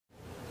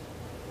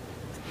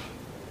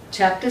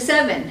Chapter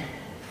 7.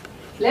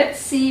 Let's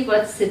see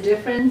what the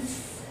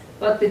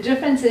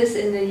difference is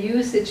in the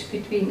usage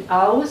between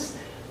aus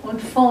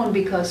and von,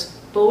 because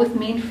both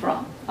mean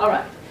from.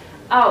 Alright,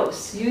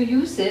 aus, you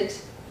use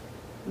it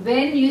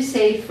when you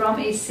say from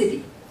a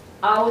city,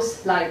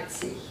 aus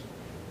Leipzig.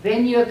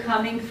 When you're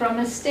coming from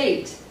a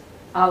state,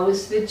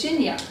 aus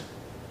Virginia.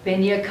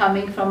 When you're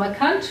coming from a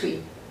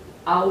country,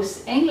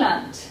 aus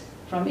England,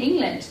 from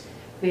England.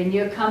 When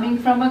you're coming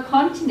from a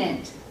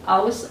continent,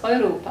 aus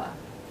Europa.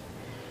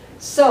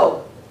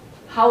 So,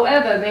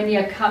 however, when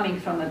you're coming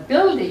from a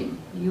building,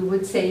 you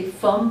would say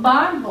vom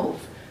Bahnhof,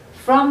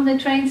 from the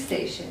train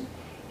station.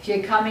 If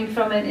you're coming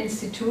from an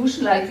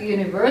institution like the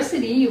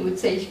university, you would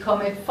say, ich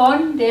komme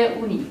von der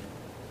Uni.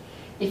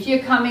 If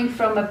you're coming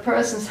from a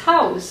person's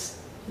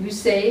house, you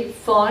say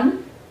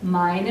von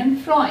meinem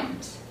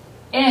Freund.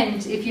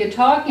 And if you're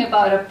talking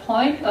about a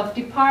point of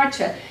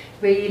departure,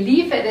 where you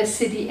leave at a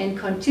city and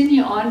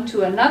continue on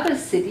to another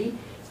city,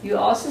 you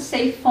also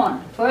say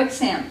von. For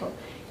example,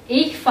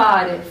 ich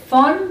fahre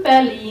von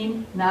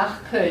Berlin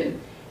nach Köln.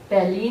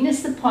 Berlin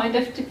is the point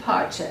of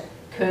departure.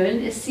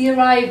 Köln is the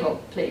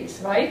arrival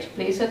place, right?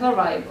 Place of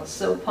arrival.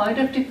 So point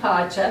of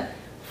departure,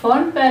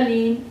 von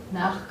Berlin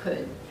nach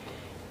Köln.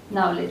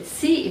 Now let's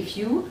see if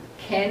you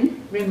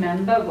can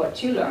remember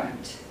what you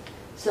learned.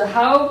 So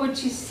how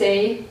would you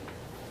say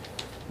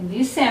in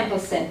these sample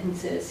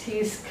sentences,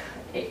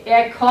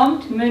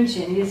 kommt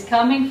München, he's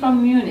coming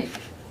from Munich.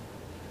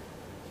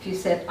 If you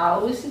said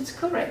aus, it's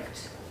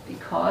correct,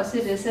 because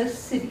it is a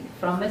city,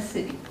 from a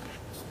city.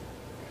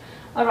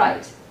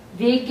 Alright,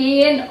 wir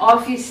gehen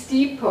Office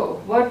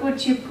Depot. What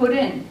would you put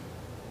in?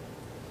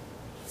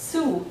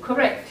 Zu,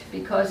 correct,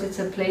 because it's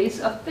a place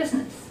of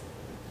business.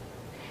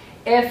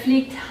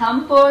 Fliegt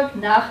Hamburg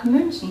nach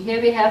München.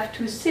 Here we have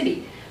two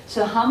cities.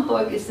 So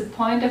Hamburg is the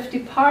point of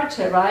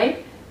departure,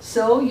 right?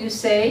 So you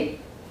say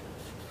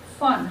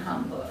von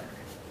Hamburg.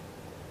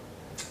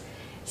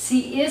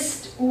 Sie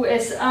ist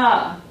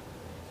USA.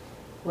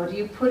 What do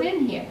you put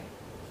in here?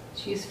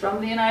 She's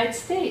from the United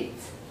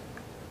States.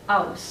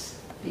 Aus,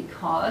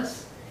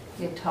 because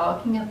you're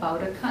talking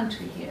about a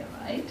country here,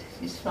 right?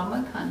 She's from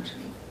a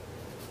country.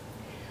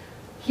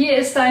 Hier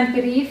ist ein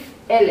Brief,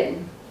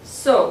 Ellen.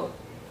 So,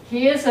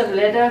 here's a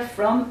letter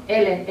from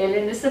Ellen.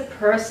 Ellen is a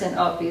person,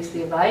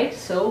 obviously, right?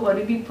 So, what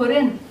do we put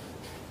in?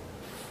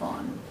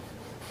 Von.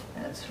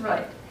 That's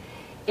right.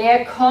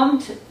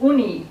 Kommt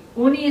Uni.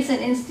 Uni is an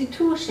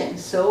institution,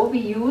 so we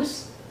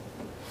use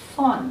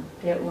von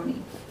der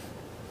Uni.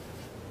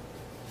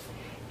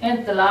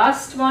 And the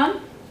last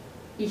one,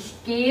 ich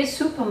gehe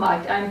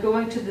Supermarkt. I'm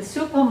going to the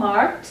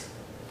supermarket.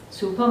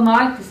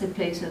 Supermarkt is a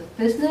place of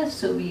business,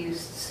 so we use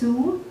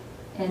zu,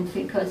 and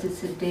because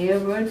it's a der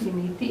word, we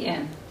need the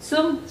N.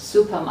 Zum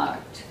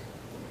Supermarkt.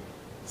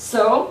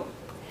 So,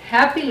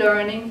 happy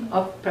learning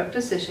of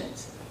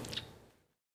prepositions.